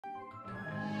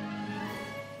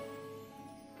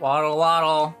Waddle,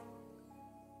 waddle.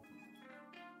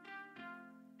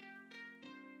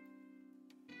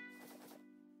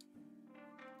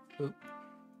 Oop.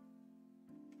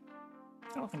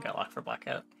 I don't think I locked for Black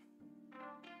Cat.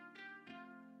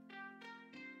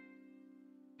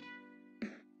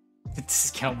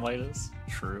 Discount Midas?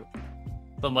 True.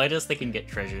 The Midas, they can get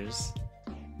treasures.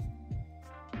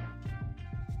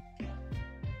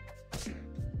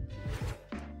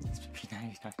 It's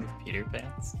 $59 with Peter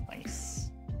Pants. Nice.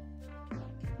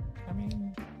 I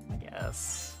mean, I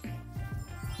guess.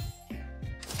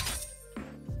 It's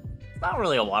not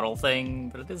really a waddle thing,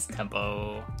 but it is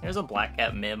tempo. There's a Black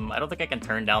Cat Mim. I don't think I can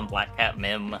turn down Black Cat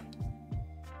Mim.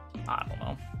 I don't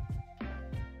know.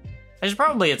 I should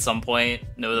probably at some point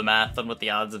know the math on what the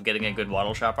odds of getting a good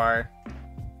waddle shop are,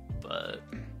 but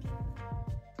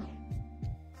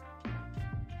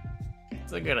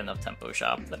it's a good enough tempo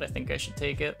shop that I think I should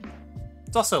take it.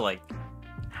 It's also like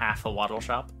half a waddle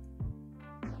shop.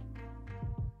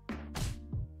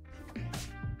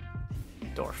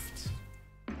 Dwarfed.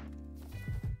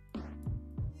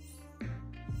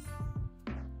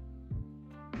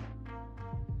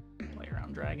 Play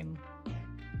around dragon.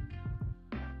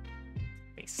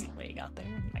 Base leg out there.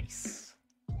 Nice.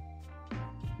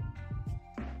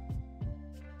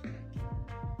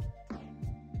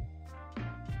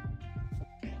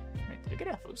 Right, did I get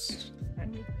a host? I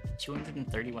need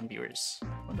 231 viewers.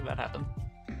 When did that happen?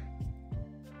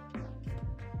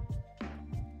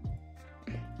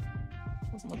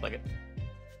 Doesn't look like it.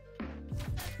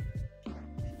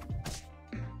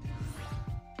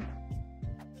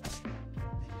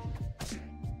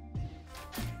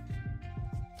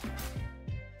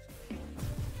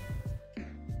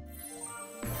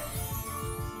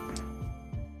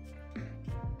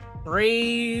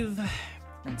 Brave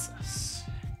Princess.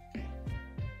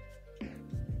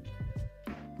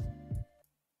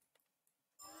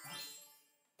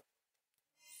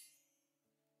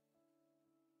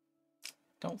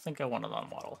 Don't think I want it on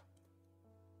Waddle.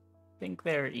 Think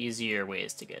there are easier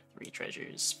ways to get 3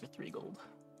 treasures for 3 gold.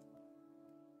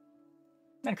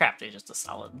 And Crafty is just a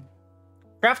solid.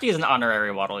 Crafty is an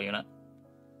honorary Waddle unit.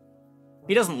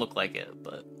 He doesn't look like it,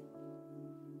 but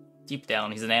deep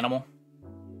down he's an animal.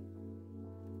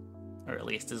 Or at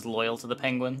least is loyal to the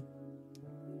penguin.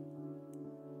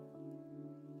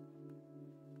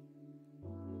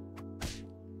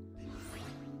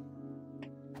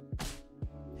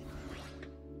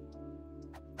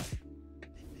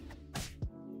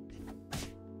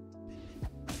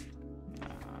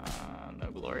 No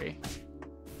glory.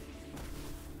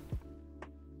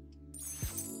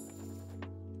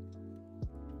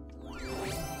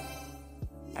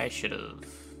 I should have...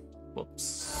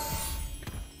 Whoops.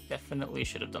 Definitely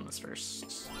should have done this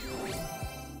first.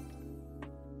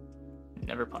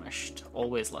 Never punished.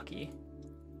 Always lucky.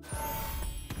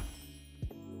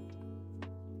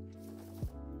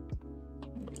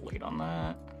 A little late on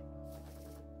that.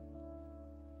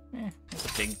 There's a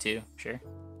pig too, sure.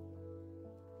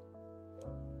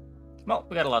 Well,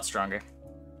 we got a lot stronger.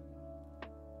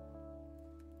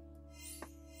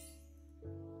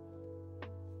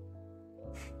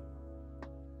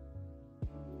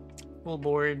 Full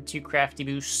board, 2 crafty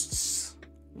boosts,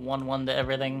 1/1 to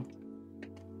everything.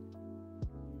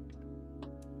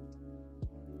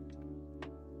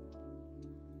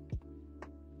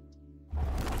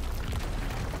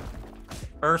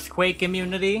 Earthquake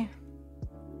immunity.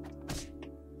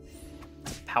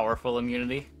 It's a powerful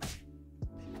immunity.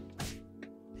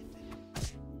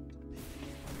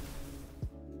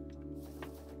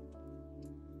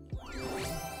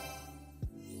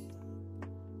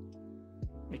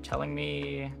 Telling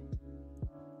me...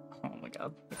 Oh my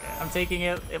god. Okay, I'm taking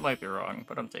it. It might be wrong,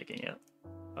 but I'm taking it.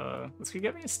 This could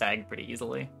get me a stag pretty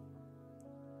easily.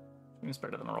 Seems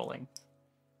better than rolling.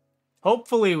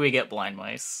 Hopefully we get blind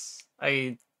mice.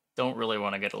 I don't really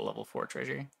want to get a level 4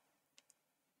 treasure.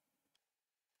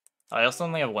 I also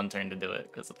only have 1 turn to do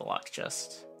it because of the locked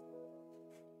chest.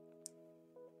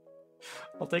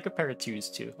 I'll take a pair of 2s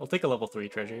too. I'll take a level 3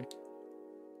 treasure.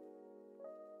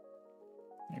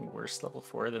 Any worse level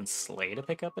 4 than Slay to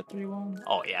pick up at 3/1?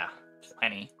 Oh yeah,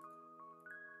 plenty.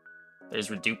 There's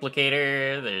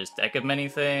Reduplicator, there's Deck of Many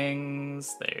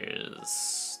Things,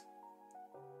 there's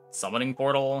Summoning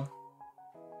Portal.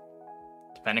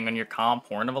 Depending on your comp,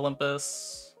 Horn of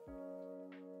Olympus.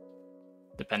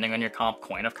 Depending on your comp,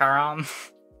 Coin of Charon.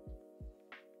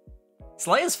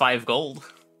 Slay is 5 gold.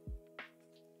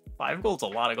 5 gold's a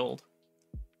lot of gold.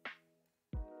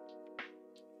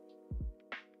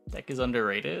 Deck is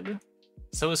underrated.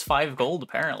 So is 5 gold,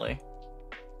 apparently.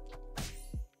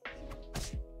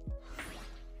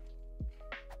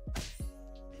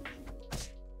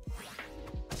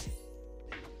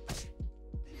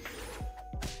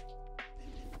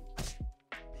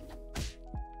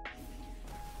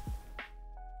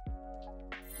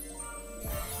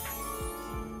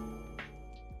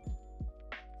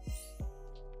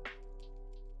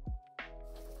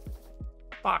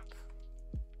 Fuck.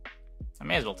 I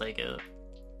may as well take it.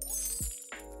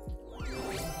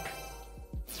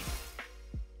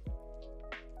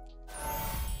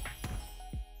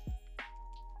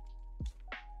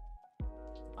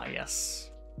 Ah,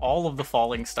 yes. All of the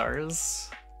falling stars.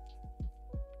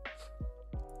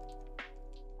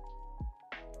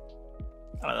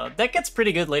 I don't know. That gets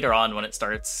pretty good later on when it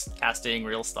starts casting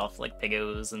real stuff like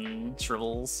Pigos and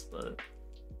Shrivels, but...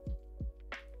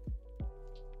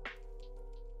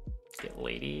 Let's get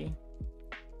Lady.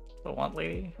 Do I want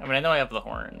Lady? I mean, I know I have the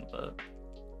Horn, but...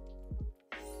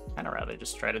 I'd rather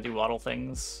just try to do Waddle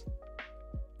things.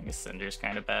 I guess Cinder's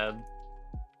kind of bad.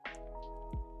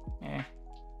 Eh.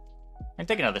 I can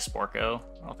take another Sporko.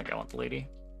 I don't think I want the Lady.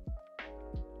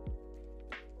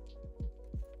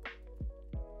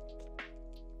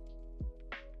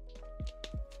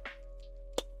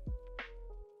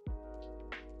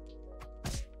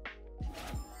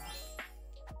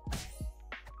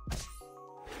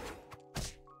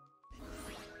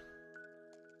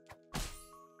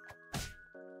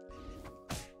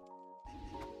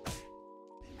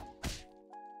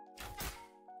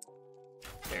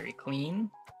 Very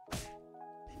clean.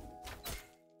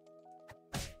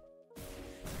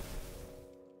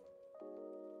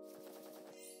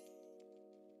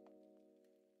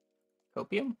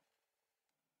 Copium?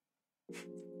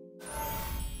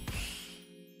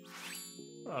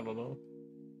 I don't know.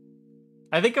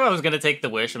 I think if I was gonna take the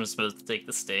Wish, I'm supposed to take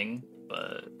the Sting,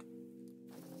 but...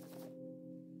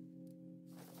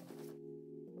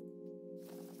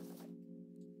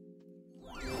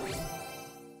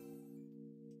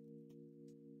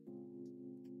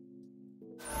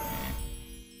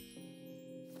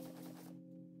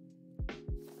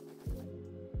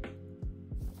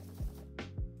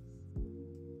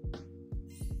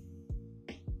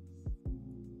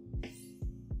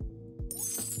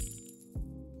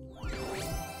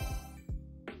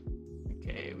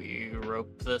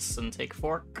 this and take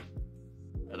Fork,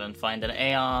 and then find an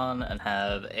Aeon and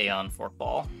have Aeon Fork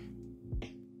Ball.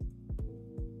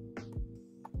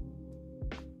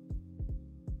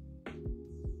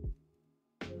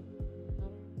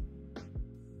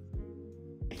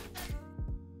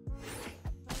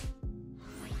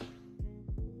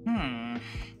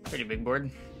 Pretty big board.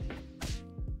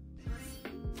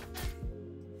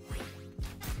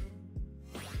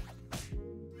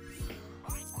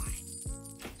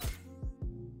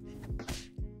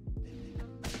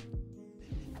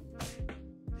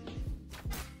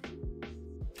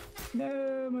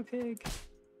 No, my pig.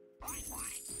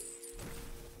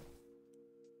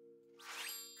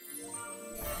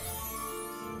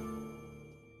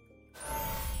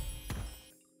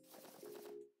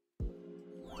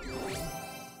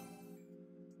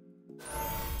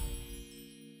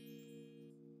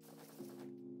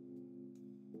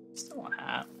 Still want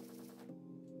hat.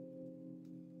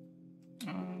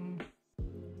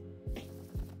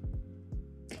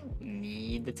 Don't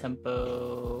need the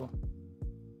tempo.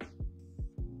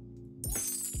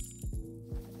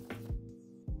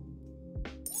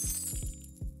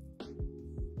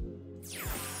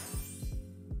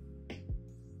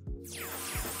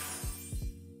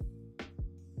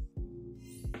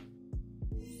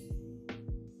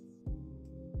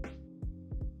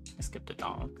 I skipped a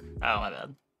donk. Oh, my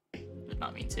bad. Did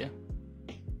not mean to.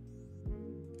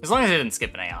 As long as I didn't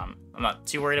skip an Aeon. I'm not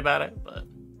too worried about it, but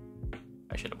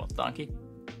I should have bought the donkey.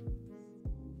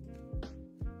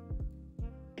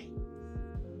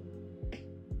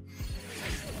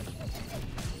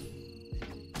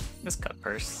 This cut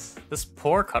purse. This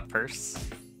poor cut purse.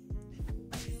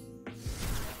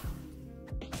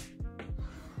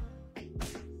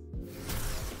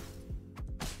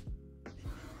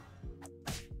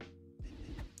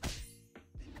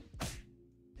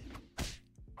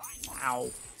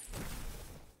 Ow.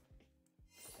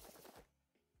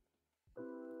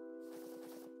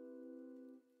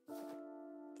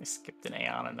 I skipped an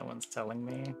Aeon and no one's telling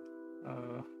me.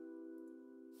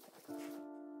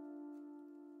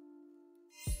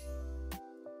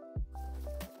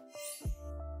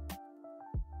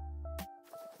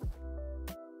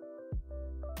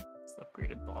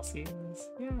 Upgraded bosses.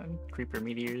 Yeah, and creeper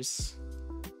meteors.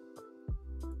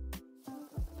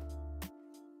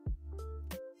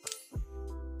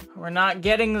 We're not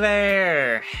getting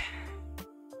there.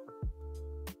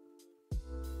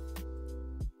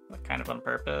 Kind of on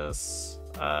purpose.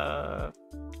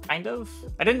 Kind of.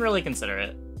 I didn't really consider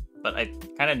it, but I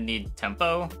kind of need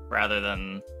tempo rather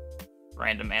than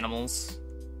random animals.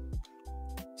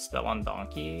 Spell on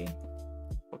donkey.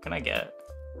 What can I get?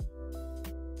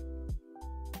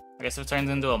 I guess if it turns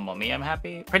into a mummy, I'm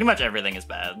happy. Pretty much everything is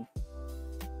bad.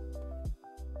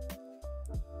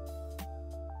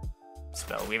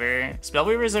 Spellweaver.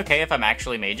 Spellweaver is okay if I'm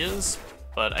actually mages,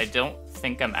 but I don't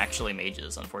think I'm actually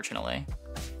mages, unfortunately.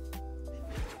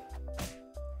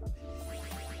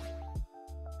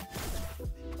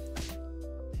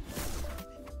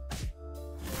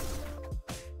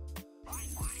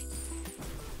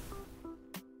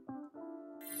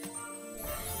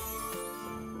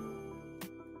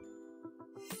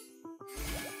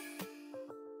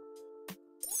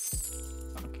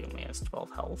 Okay, only has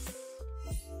 12 health.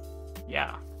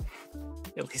 Yeah.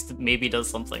 At least it maybe does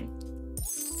something.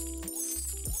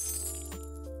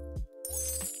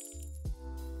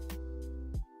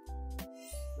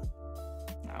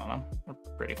 I don't know. We're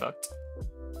pretty fucked.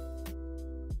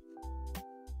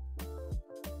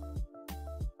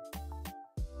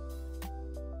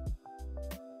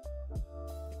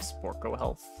 Sporko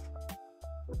health.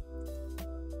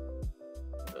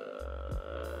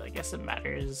 I guess it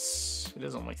matters. It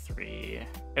is only 3.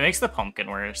 It makes the pumpkin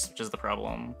worse, which is the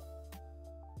problem.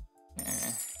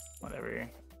 Whatever.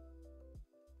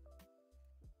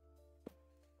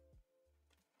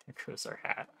 There goes our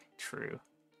hat. True.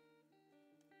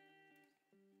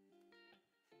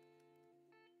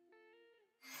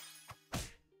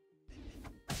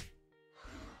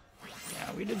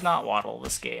 Yeah, we did not waddle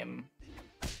this game.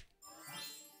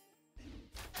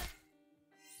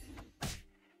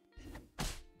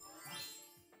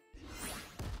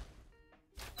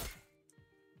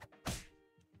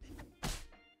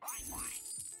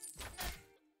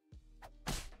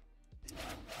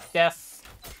 Death.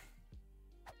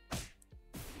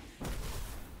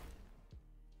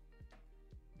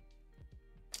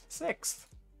 6th.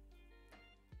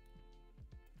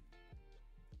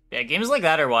 Yeah, games like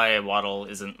that are why Waddle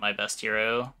isn't my best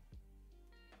hero.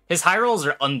 His high rolls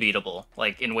are unbeatable,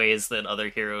 like in ways that other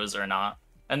heroes are not.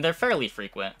 And they're fairly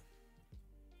frequent.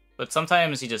 But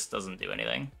sometimes he just doesn't do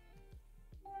anything.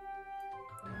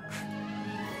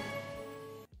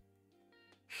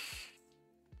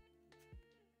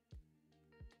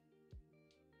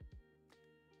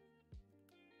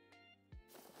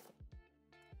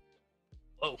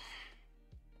 Whoa.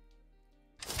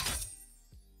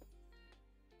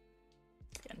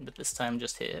 Again, but this time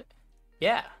just hit.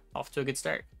 Yeah, off to a good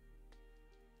start.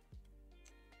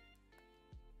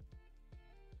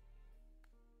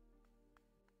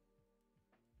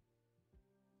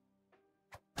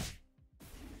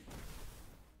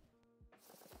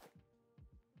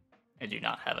 I do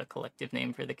not have a collective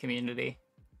name for the community.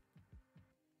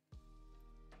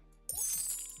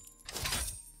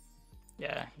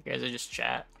 Yeah, you guys are just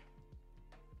chat.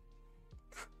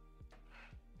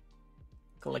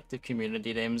 Collective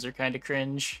community names are kind of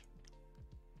cringe.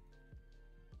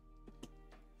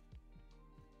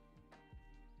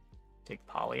 Take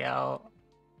Polly out.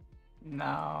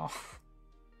 No.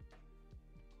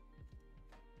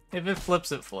 If it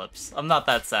flips, it flips. I'm not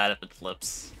that sad if it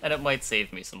flips. And it might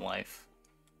save me some life.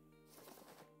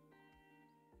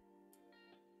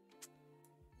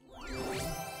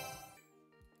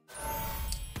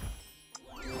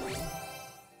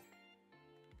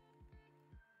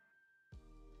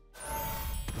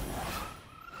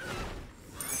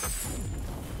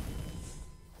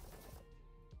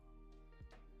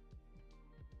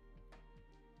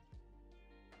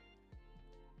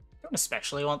 I don't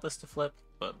especially want this to flip,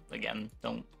 but again,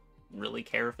 don't really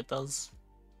care if it does.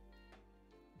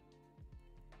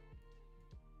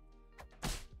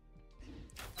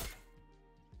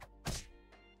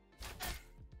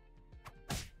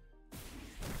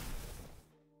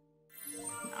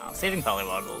 No, saving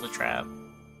Polywoggle is a trap.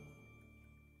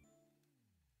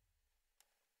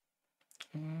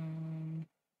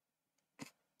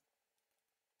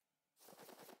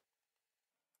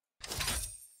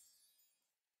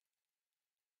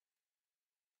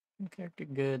 Character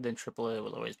good, then triplet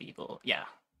will always be evil. Yeah.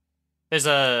 There's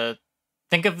a...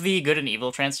 Think of the good and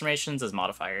evil transformations as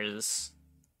modifiers.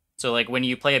 So, like, when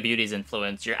you play a Beauty's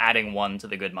Influence, you're adding 1 to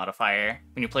the good modifier.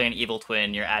 When you play an Evil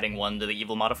Twin, you're adding 1 to the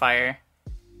evil modifier.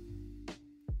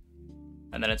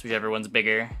 And then it's whichever one's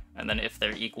bigger. And then if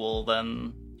they're equal,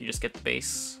 then you just get the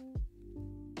base.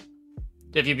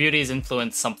 If you Beauty's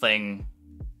Influence something...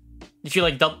 If you,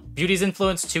 like, Beauty's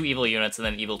Influence 2 evil units and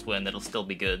then Evil Twin, it'll still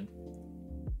be good.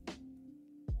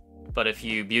 But if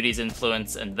you Beauty's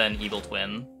Influence and then Evil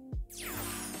Twin...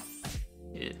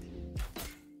 Yeah.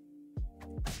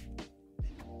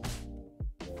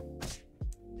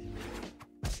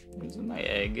 Losing my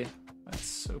egg.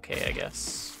 That's okay, I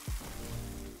guess.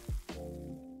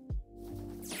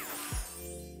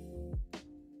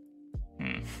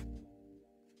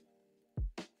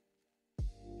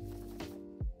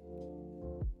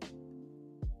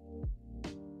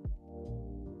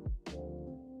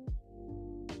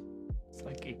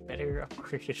 better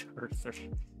upgraded Arthur.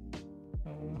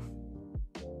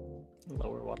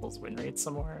 Lower Waddle's win rate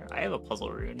somewhere. I have a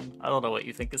puzzle rune. I don't know what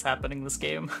you think is happening this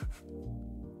game.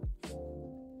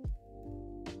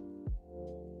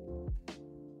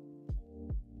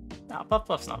 Nah, Puff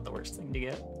Puff's not the worst thing to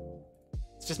get.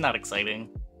 It's just not exciting.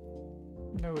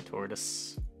 No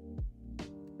tortoise.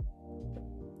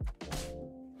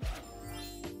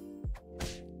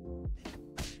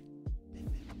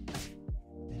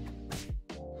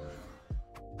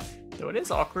 Though it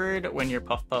is awkward when your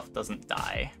Puff Puff doesn't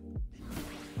die.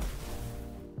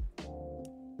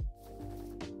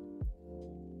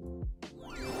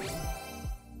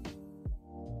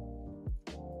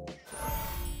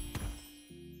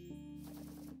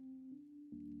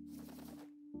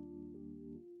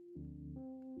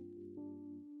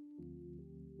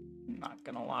 Not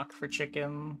gonna lock for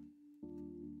chicken.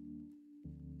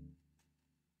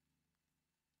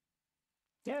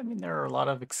 Yeah, I mean, there are a lot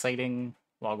of exciting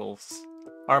woggles.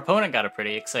 Our opponent got a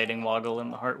pretty exciting woggle in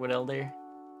the Heartwood Elder.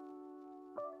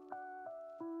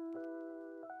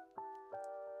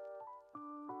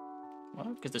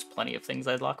 Well, because there's plenty of things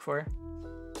I'd lock for.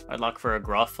 I'd lock for a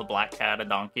gruff, a black cat, a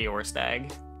donkey, or a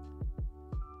stag.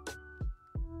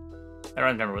 I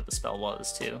don't remember what the spell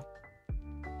was, too.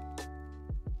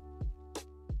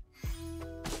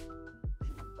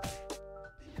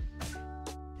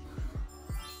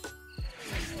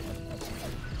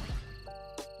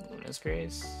 Luna's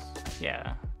Grace?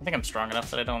 Yeah, I think I'm strong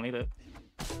enough that I don't need it.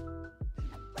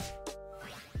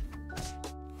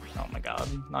 Oh my god,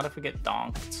 not if we get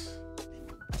donked.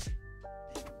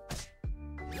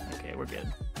 Okay, we're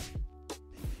good.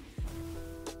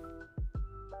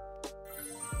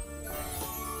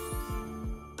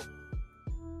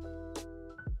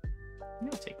 I'm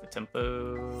gonna take the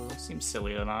tempo. Seems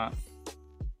silly or not.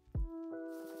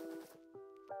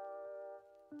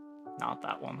 Not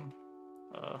that one.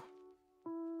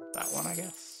 That one, I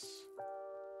guess.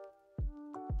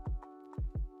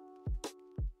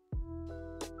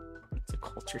 It's a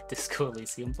cultured Disco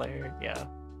Elysium player, yeah.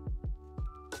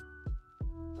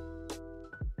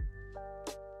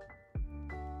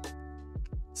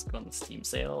 Let's go on the Steam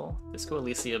sale. Disco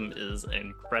Elysium is an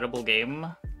incredible game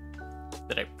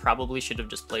that I probably should have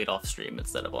just played off stream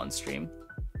instead of on stream.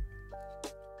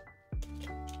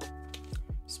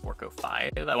 Sporko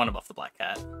 5, I want to buff the Black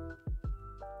Cat.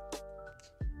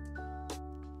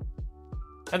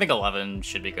 I think 11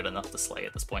 should be good enough to slay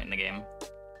at this point in the game.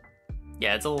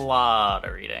 Yeah, it's a lot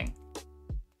of reading.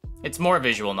 It's more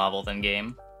visual novel than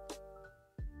game.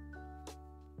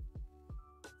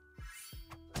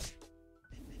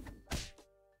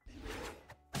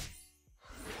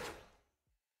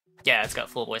 Yeah, it's got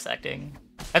full voice acting.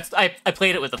 I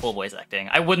played it with the full voice acting.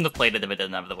 I wouldn't have played it if it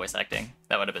didn't have the voice acting.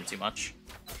 That would have been too much.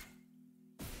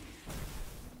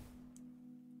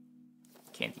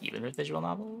 Can't even with visual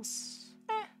novels.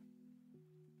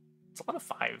 It's a lot of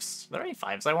 5s. Are there any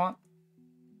 5s I want?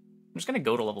 I'm just gonna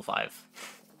go to level 5.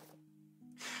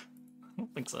 I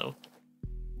don't think so.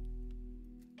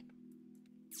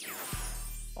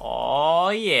 Oh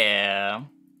yeah.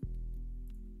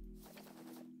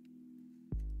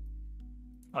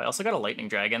 Oh, I also got a lightning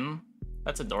dragon.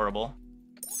 That's adorable.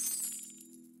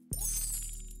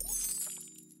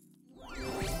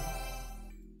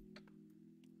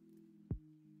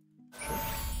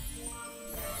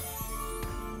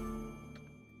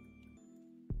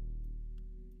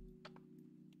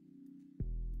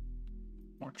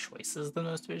 More choices than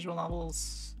most visual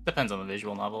novels? Depends on the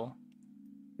visual novel.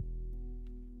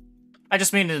 I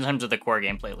just mean in terms of the core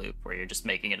gameplay loop, where you're just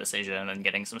making a decision and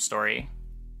getting some story.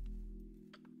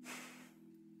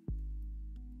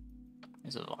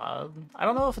 Is it VOD? I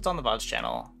don't know if it's on the VOD's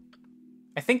channel.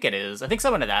 I think it is. I think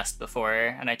someone had asked before,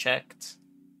 and I checked.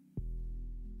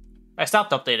 I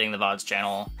stopped updating the VOD's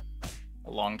channel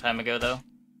a long time ago, though.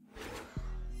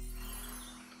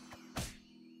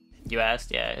 You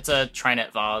asked? Yeah, it's a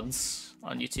Trinet VODs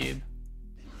on YouTube.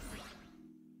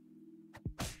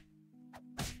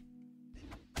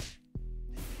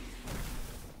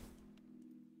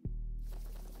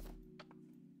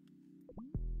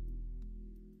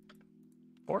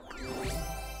 Fork?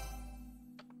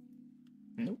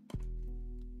 Nope.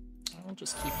 I'll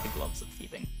just keep the gloves of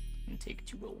thieving and take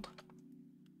 2 gold.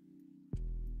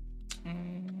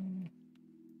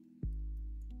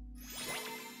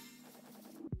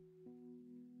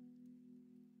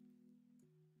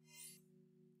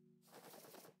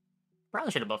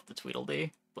 Probably should have buffed the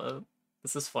Tweedledee, but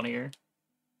this is funnier.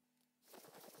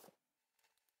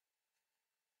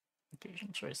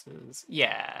 Occasional choices.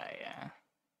 Yeah.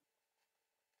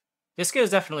 Disco is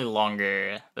definitely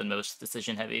longer than most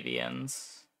decision-heavy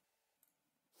VNs.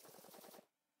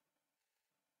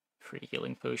 free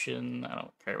healing potion. I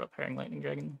don't care about pairing Lightning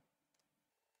Dragon.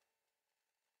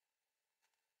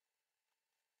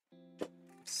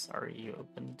 Sorry you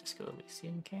opened Disco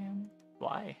Elysium cam.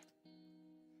 Why?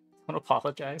 Don't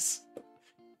apologize.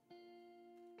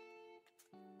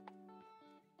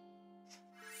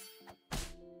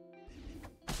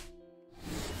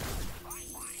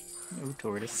 No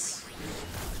tortoise.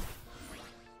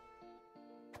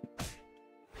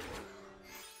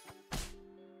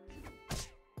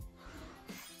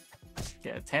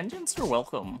 Yeah, tangents are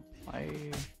welcome.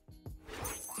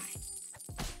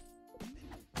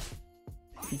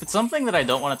 If it's something that I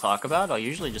don't want to talk about, I'll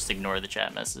usually just ignore the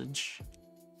chat message.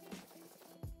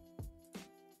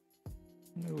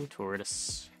 No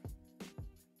tortoise.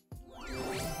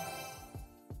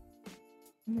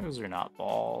 Those are not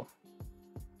ball.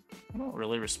 I don't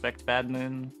really respect Bad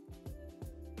Moon.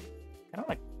 I don't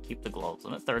want to keep the gloves.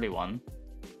 I'm at 31.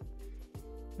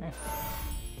 Going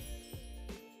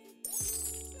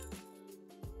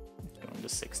to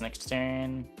 6 next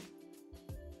turn.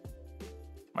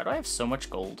 Why do I have so much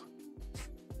gold?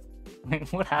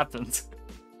 What happened?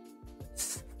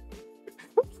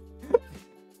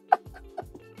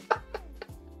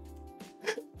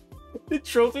 Did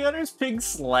Trophy Hunter's pig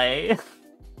slay?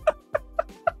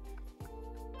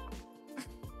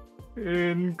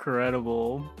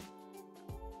 Incredible.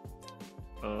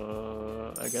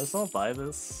 I guess I'll buy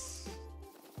this.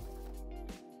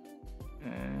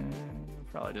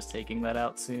 Probably just taking that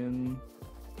out soon.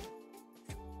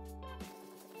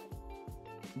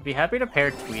 Be happy to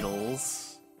pair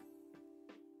Tweedles.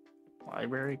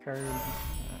 Library card.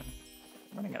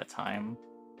 I'm running out of time.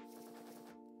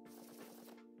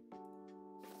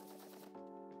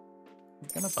 I'm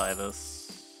gonna buy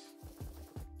this.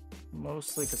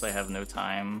 Mostly because I have no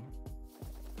time.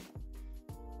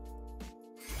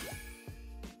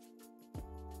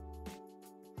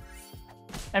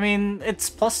 I mean, it's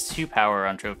 +2 power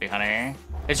on Trophy Hunter.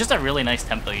 It's just a really nice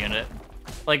tempo unit.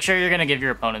 Like, sure, you're gonna give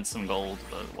your opponent some gold,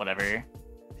 but whatever.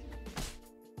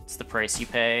 It's the price you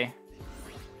pay.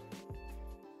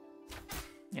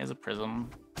 He has a prism.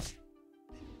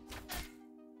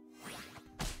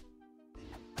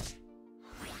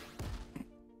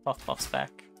 Puff's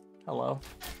back. Hello.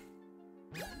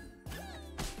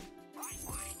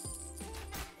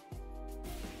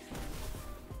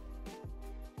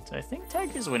 So I think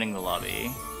Tiger's winning the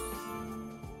lobby.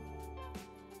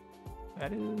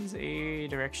 That is a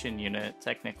direction unit,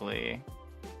 technically.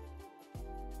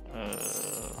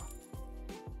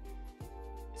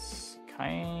 It's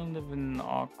kind of an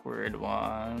awkward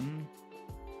one.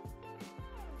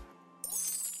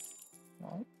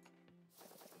 Well.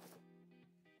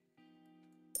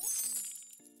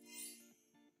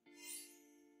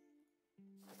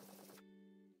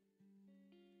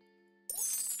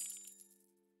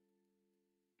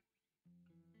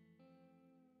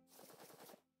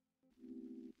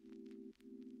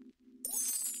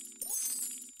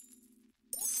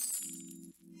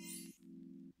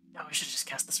 Oh, we should just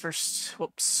cast this first.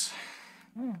 Whoops.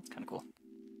 It's kind of cool.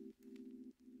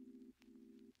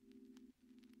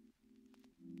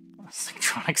 This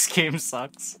electronics game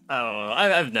sucks. I don't know.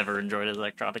 I've never enjoyed an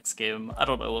electronics game. I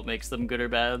don't know what makes them good or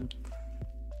bad.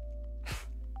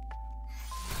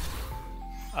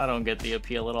 I don't get the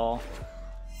appeal at all.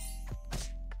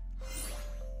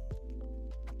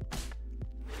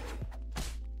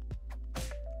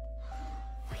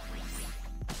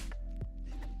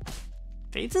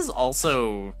 Fates is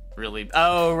also really...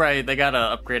 Oh, right, they got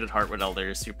a upgraded Heartwood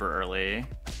Elder super early.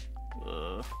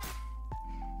 Ugh.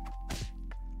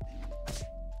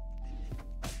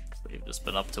 They've just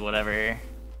been up to whatever.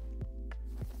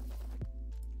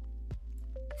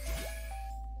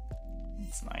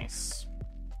 It's nice.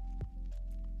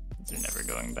 They're never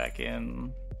going back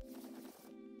in.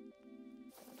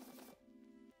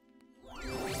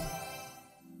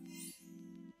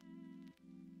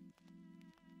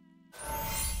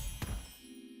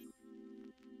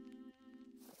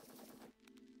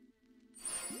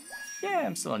 Yeah,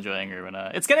 I'm still enjoying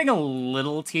Urbana. It's getting a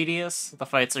little tedious. The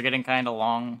fights are getting kind of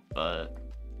long, but...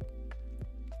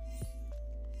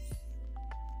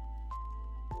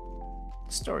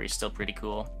 the story's still pretty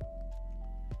cool.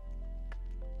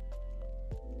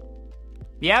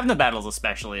 The Avna battles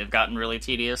especially have gotten really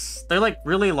tedious. They're like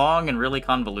really long and really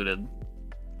convoluted.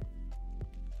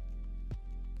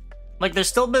 Like, there's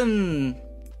still been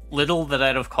little that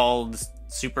I'd have called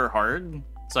super hard.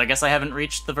 So I guess I haven't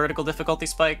reached the vertical difficulty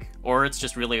spike, or it's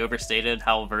just really overstated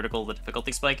how vertical the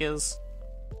difficulty spike is.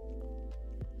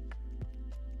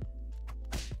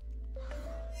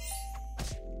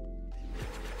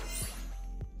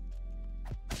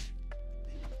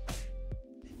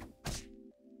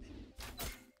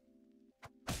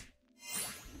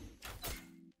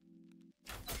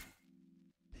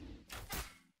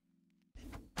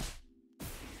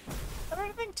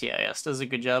 think TIS does a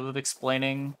good job of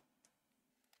explaining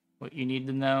what you need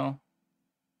to know.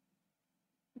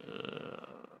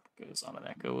 Goes on an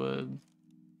Echo Wood.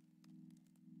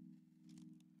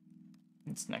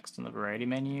 It's next in the variety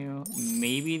menu.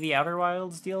 Maybe the Outer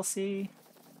Wilds DLC?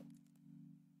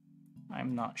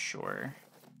 I'm not sure.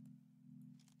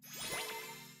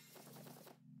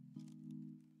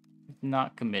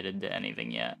 Not committed to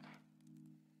anything yet.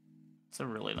 It's a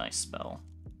really nice spell.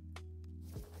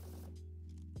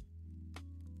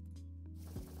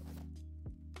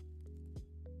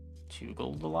 Two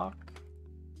gold to lock.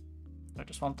 I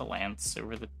just want the Lance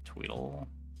over the Tweedle.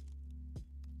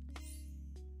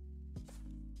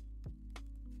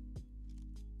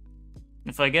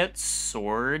 If I get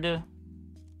Sword,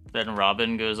 then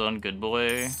Robin goes on Good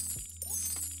Boy.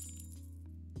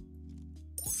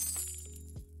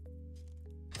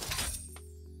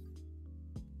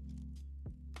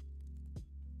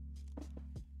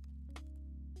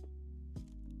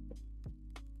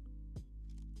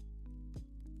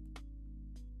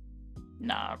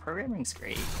 Nah, programming's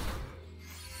great.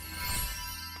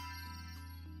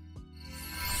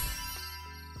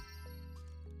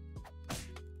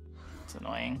 It's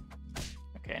annoying.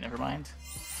 Okay, never mind.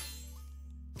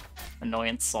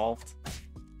 Annoyance solved.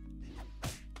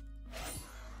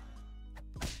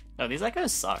 Oh, these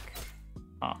echoes suck.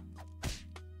 Huh.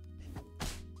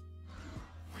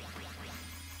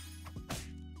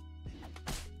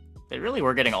 They really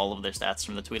were getting all of their stats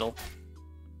from the Tweedle.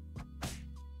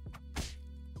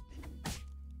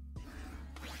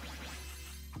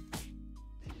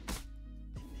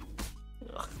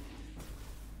 Ugh.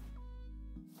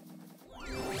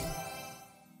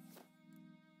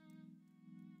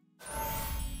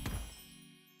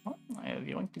 Well, I have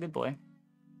yoinked a Good Boy.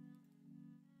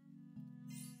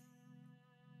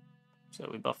 So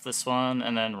we buff this one,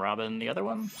 and then Robin the other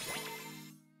one.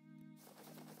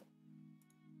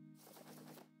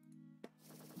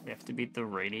 We have to beat the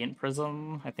Radiant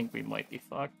Prism. I think we might be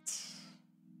fucked.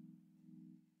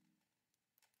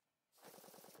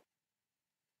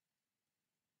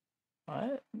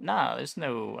 What? Nah, there's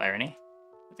no irony.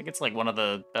 I think it's like one of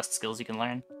the best skills you can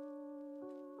learn.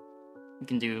 You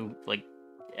can do, like,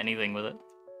 anything with it.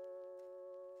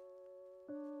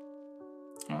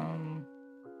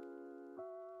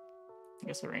 I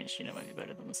guess the range unit might be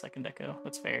better than the second Echo.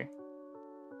 That's fair.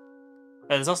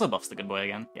 There's also buffs the Good Boy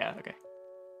again. Yeah, okay.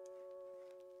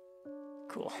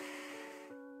 Cool.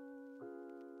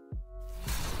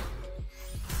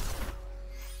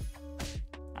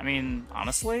 I mean,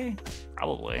 honestly,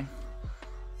 probably.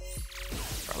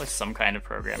 Probably some kind of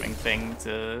programming thing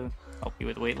to help you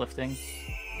with weightlifting.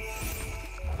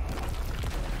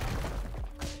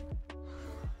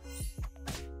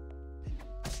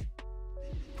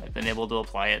 I've been able to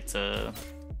apply it to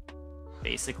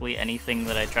basically anything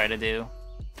that I try to do.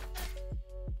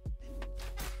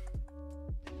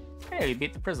 Hey, we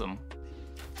beat the Prism.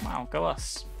 Wow, go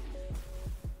us.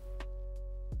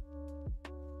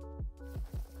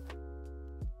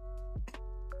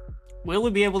 Will we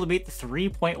be able to beat the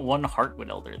 3.1 Heartwood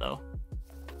Elder, though?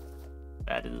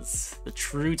 That is the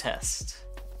true test.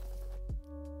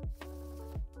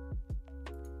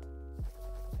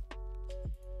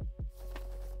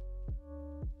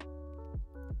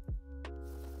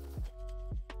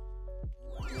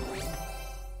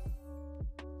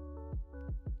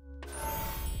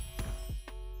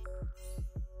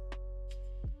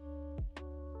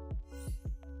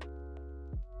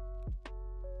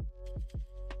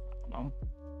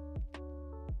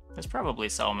 There's probably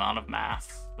some amount of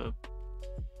math that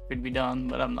could be done,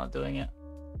 but I'm not doing it.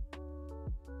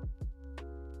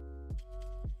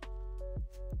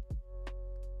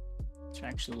 Is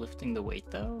actually lifting the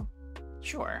weight, though?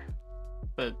 Sure.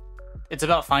 But it's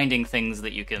about finding things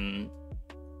that you can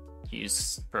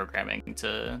use programming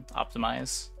to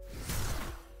optimize.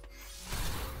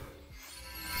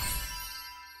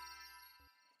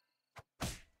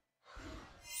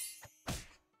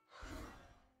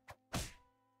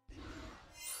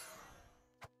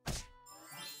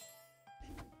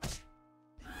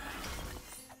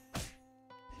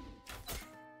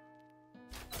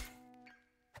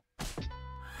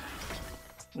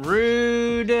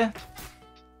 Rude. And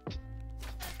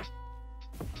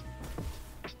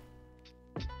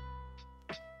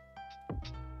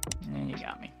you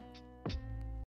got me.